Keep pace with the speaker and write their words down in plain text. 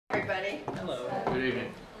everybody. Hello. Good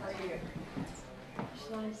evening. How are you?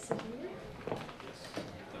 Shall I sit here?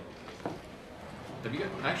 Have you got,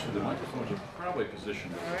 actually, the microphones are probably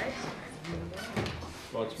positioned. All right.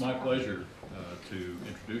 Well, it's my pleasure to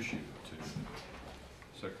introduce you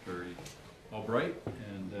to Secretary Albright,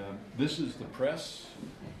 and this is the press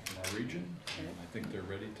in our region, and I think they're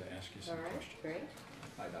ready to ask you some questions. All right, great.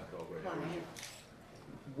 Hi, Dr. Albright. Hi.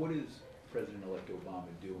 What is President-elect Obama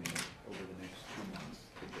doing over the next 2 months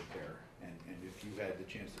to prepare? And if you had the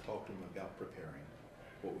chance to talk to him about preparing,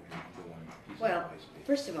 what would your number one piece of Well, advice be?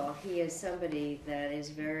 first of all, he is somebody that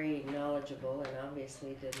is very knowledgeable and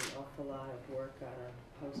obviously did an awful lot of work on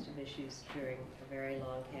a host of issues during a very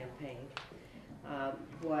long campaign.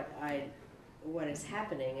 What is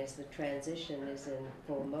happening is the transition is in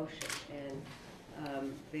full motion,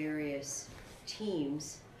 and various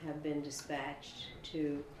teams have been dispatched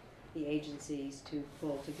to the agencies to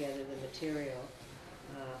pull together the material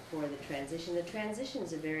for the transition. The transition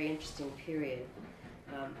is a very interesting period.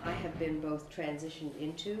 I have been both transitioned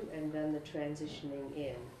into and done the transitioning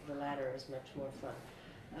in. The latter is much more fun.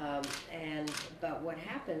 But what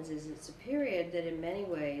happens is it's a period that in many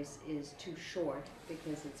ways is too short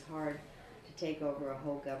because it's hard to take over a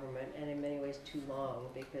whole government, and in many ways too long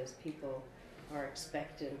because people are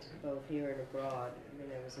expectant both here and abroad. I mean,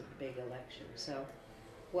 there was a big election. So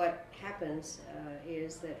what happens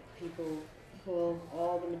is that people pull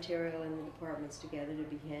all the material in the departments together to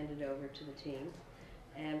be handed over to the team.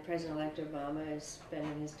 And President-elect Obama is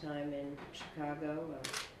spending his time in Chicago,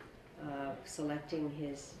 selecting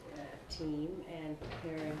his team and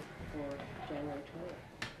preparing for January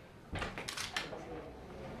 20th.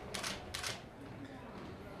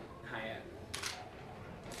 Hi,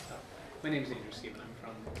 my name is Andrew Stephen. I'm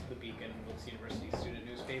from the Beacon, Wilkes University student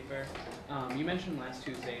newspaper. You mentioned last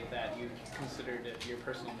Tuesday that you considered it your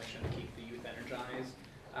personal mission to keep the youth energized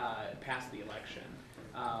past the election.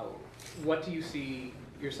 What do you see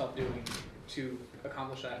yourself doing to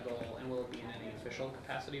accomplish that goal, and will it be in any official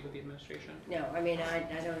capacity with the administration? No, I mean,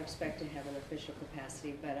 I don't expect to have an official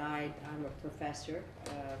capacity, but I'm a professor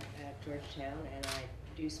at Georgetown, and I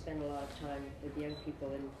do spend a lot of time with young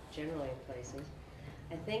people in generally in places.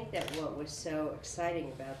 I think that what was so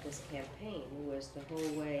exciting about this campaign was the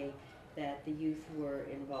whole way that the youth were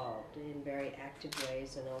involved in very active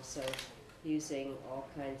ways, and also using all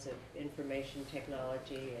kinds of information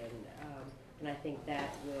technology, and I think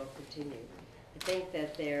that will continue. I think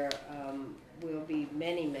that there will be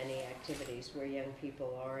many, many activities where young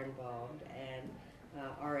people are involved and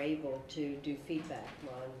are able to do feedback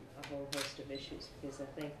on a whole host of issues, because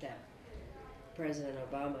I think that President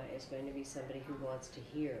Obama is going to be somebody who wants to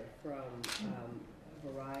hear from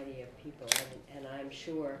a variety of people, and I'm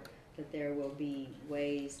sure that there will be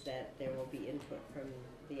ways that there will be input from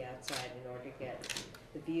the outside in order to get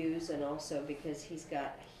the views, and also because he's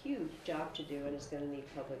got a huge job to do and is going to need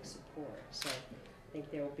public support. So I think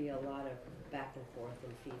there will be a lot of back and forth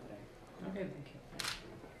and feedback. Okay, thank you.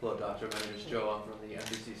 Hello, Doctor. My name is Joe. I'm from the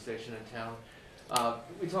NBC station in town.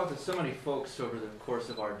 We talked to so many folks over the course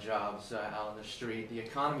of our jobs out on the street. The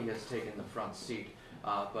economy has taken the front seat,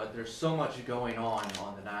 but there's so much going on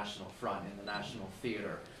the national front, in the national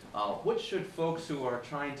theater. What should folks who are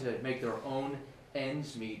trying to make their own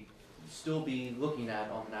ends meet still be looking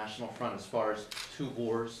at on the national front, as far as two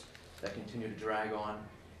wars that continue to drag on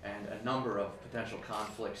and a number of potential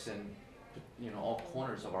conflicts in all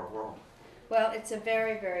corners of our world? Well, it's a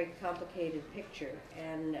very, very complicated picture,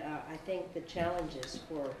 and I think the challenges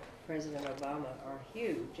for President Obama are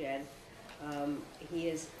huge, and he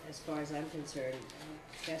is, as far as I'm concerned,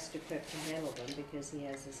 best equipped to handle them because he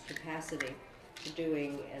has this capacity for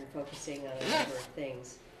doing and focusing on a number of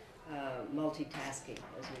things, multitasking,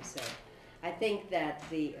 as we say. I think that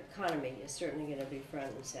the economy is certainly going to be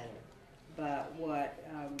front and center, but what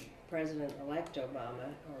President-elect Obama,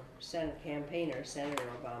 or Senate campaigner Senator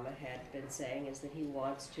Obama, had been saying is that he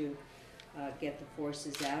wants to get the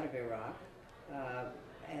forces out of Iraq,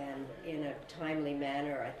 and in a timely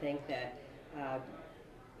manner. I think that a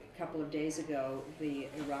couple of days ago the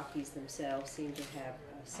Iraqis themselves seem to have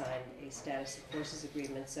signed a status of forces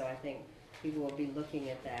agreement, so I think people will be looking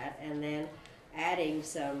at that, and then adding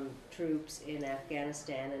some troops in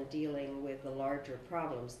Afghanistan and dealing with the larger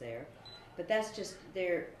problems there. But that's just,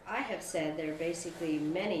 I have said there are basically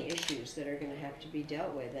many issues that are going to have to be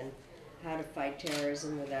dealt with, and how to fight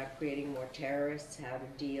terrorism without creating more terrorists, how to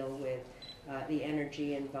deal with the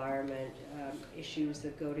energy environment issues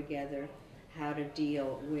that go together, how to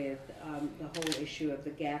deal with the whole issue of the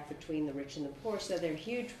gap between the rich and the poor. So they're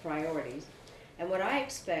huge priorities. And what I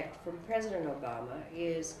expect from President Obama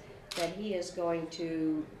is that he is going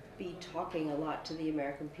to be talking a lot to the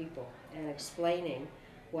American people and explaining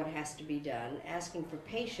what has to be done, asking for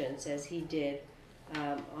patience as he did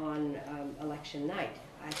on election night.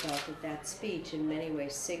 I thought that that speech in many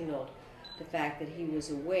ways signaled the fact that he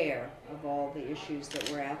was aware of all the issues that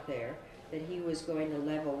were out there, that he was going to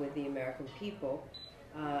level with the American people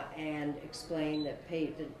and explain that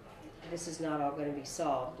this is not all going to be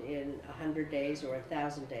solved in 100 days or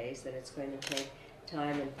 1,000 days, that it's going to take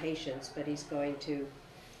time and patience, but he's going to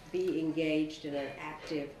be engaged in an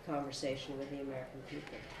active conversation with the American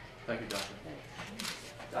people. Thank you, Doctor. Thanks.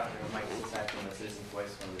 Dr. Mike Sisak from the Citizen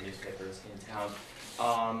Voice, one of the newspapers in town.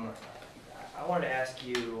 I wanted to ask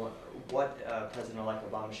you what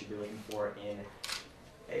President-elect Obama should be looking for in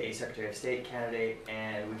a Secretary of State candidate,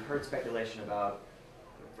 and we've heard speculation about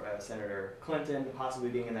Senator Clinton possibly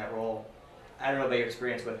being in that role. I don't know about your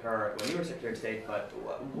experience with her when you were Secretary of State, but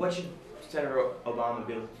what should Senator Obama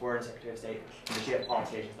be looking for in Secretary of State, and does she have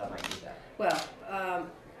qualifications that might meet that? Well,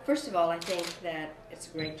 first of all, I think that it's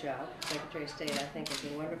a great job. Secretary of State, I think, is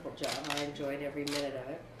a wonderful job. I enjoyed every minute of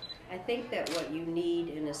it. I think that what you need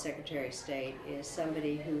in a Secretary of State is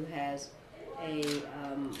somebody who has a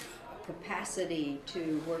capacity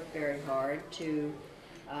to work very hard, to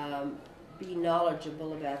be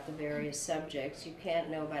knowledgeable about the various subjects. You can't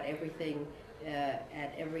know about everything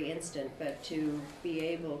at every instant, but to be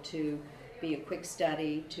able to be a quick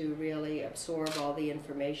study, to really absorb all the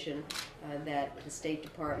information that the State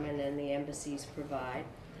Department and the embassies provide,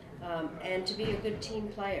 and to be a good team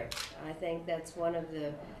player. I think that's one of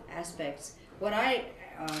the aspects. What I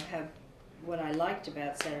liked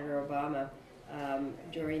about Senator Obama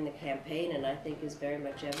during the campaign, and I think is very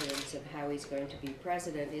much evidence of how he's going to be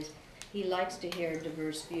president, is he likes to hear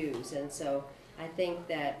diverse views. And so I think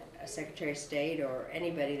that a Secretary of State or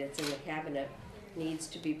anybody that's in the cabinet needs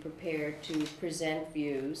to be prepared to present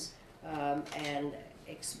views and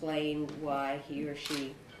explain why he or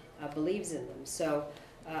she believes in them. So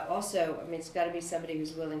also, I mean, it's got to be somebody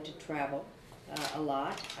who's willing to travel a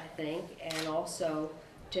lot, I think, and also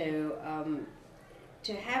to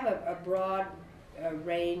have a broad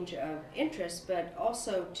range of interests, but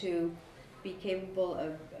also to be capable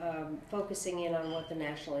of focusing in on what the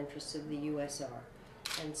national interests of the U.S. are.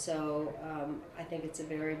 And so I think it's a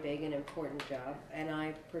very big and important job, and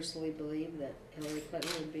I personally believe that Hillary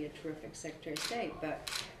Clinton would be a terrific Secretary of State, but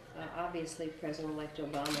obviously President-elect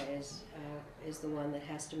Obama is the one that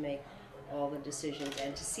has to make all the decisions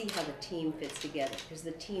and to see how the team fits together, because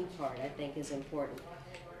the team part, I think, is important.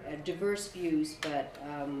 Diverse views, but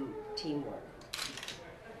teamwork.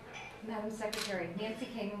 Madam Secretary, Nancy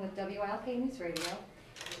Kamen with WILK News Radio.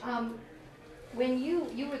 When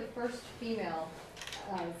you were the first female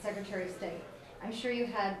Secretary of State, I'm sure you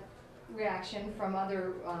had reaction from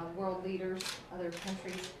other world leaders, other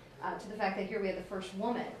countries, to the fact that here we have the first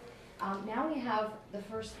woman. Now we have the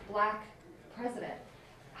first black president.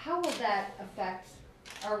 How will that affect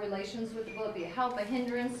our relations with, will it be a help, a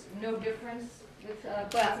hindrance, no difference with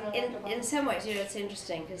Well, in some ways, you know, it's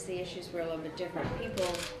interesting because the issues were a little bit different. People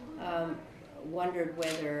wondered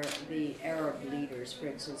whether the Arab leaders, for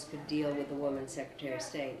instance, could deal with a woman Secretary of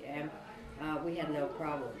State, and we had no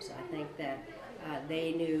problems. I think that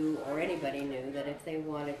they knew, or anybody knew, that if they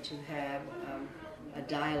wanted to have a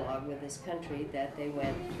dialogue with this country, that they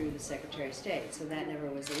went through the Secretary of State, so that never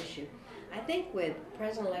was an issue. I think with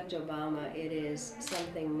President-elect Obama, it is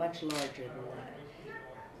something much larger than that.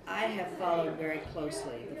 I have followed very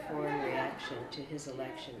closely the foreign reaction to his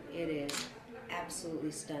election. It is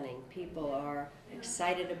absolutely stunning. People are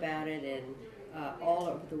excited about it and all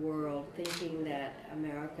over the world, thinking that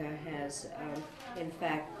America has, in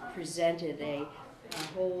fact, presented a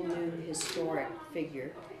whole new historic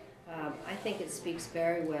figure. I think it speaks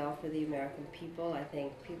very well for the American people. I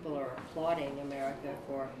think people are applauding America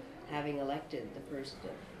for having elected the first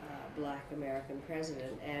black American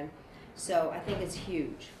president. And so I think it's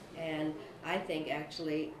huge. And I think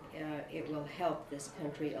actually it will help this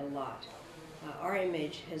country a lot. Our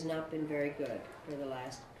image has not been very good for the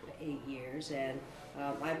last 8 years, and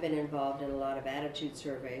I've been involved in a lot of attitude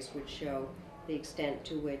surveys which show the extent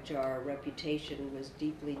to which our reputation was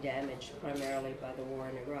deeply damaged primarily by the war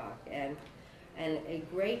in Iraq. And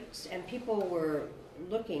people were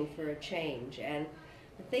looking for a change. And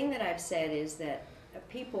the thing that I've said is that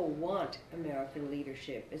people want American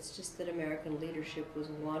leadership. It's just that American leadership was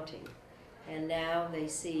wanting. And now they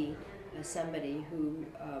see somebody who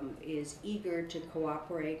is eager to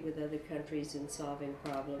cooperate with other countries in solving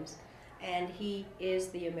problems. And he is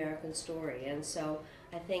the American story. And so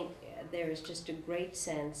I think there is just a great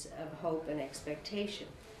sense of hope and expectation.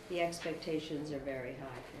 The expectations are very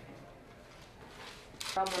high for him.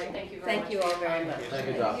 Albright, thank you very much. Thank you all very much. Thank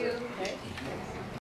you, Doctor. Thank you. Okay.